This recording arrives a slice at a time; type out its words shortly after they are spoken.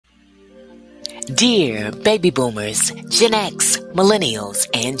Dear baby boomers, Gen X, millennials,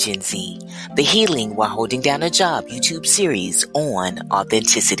 and Gen Z, the Healing While Holding Down a Job YouTube series on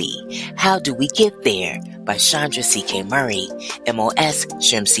authenticity. How do we get there? By Chandra C.K. Murray, MOS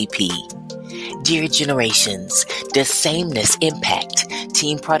SHRM CP. Dear generations, does sameness impact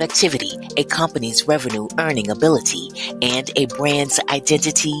team productivity, a company's revenue earning ability, and a brand's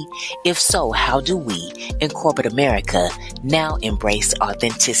identity? If so, how do we, in corporate America, now embrace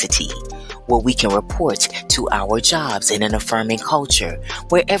authenticity, where we can report to our jobs in an affirming culture,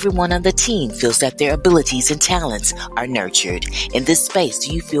 where everyone on the team feels that their abilities and talents are nurtured? In this space,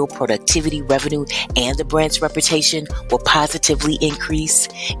 do you feel productivity, revenue, and the brand's reputation will positively increase?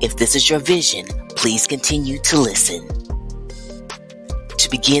 If this is your vision, please continue to listen. To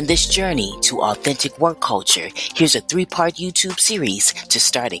begin this journey to authentic work culture, here's a 3-part YouTube series to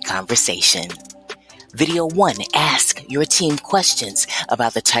start a conversation. Video 1, ask your team questions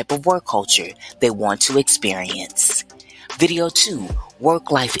about the type of work culture they want to experience. Video 2,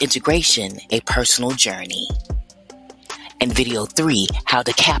 work-life integration, a personal journey. And video 3, how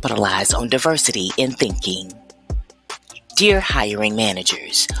to capitalize on diversity in thinking. Dear hiring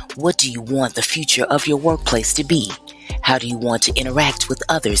managers, what do you want the future of your workplace to be? How do you want to interact with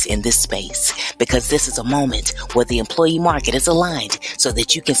others in this space? Because this is a moment where the employee market is aligned so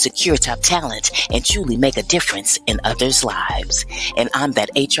that you can secure top talent and truly make a difference in others' lives. And I'm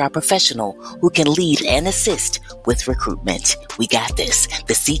that HR professional who can lead and assist with recruitment. We got this,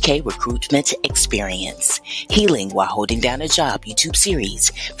 the CK Recruitment Experience. Healing While Holding Down a Job YouTube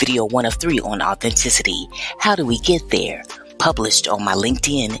series, video 1 of 3 on authenticity. How do we get there? Published on my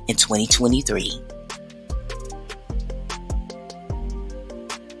LinkedIn in 2023.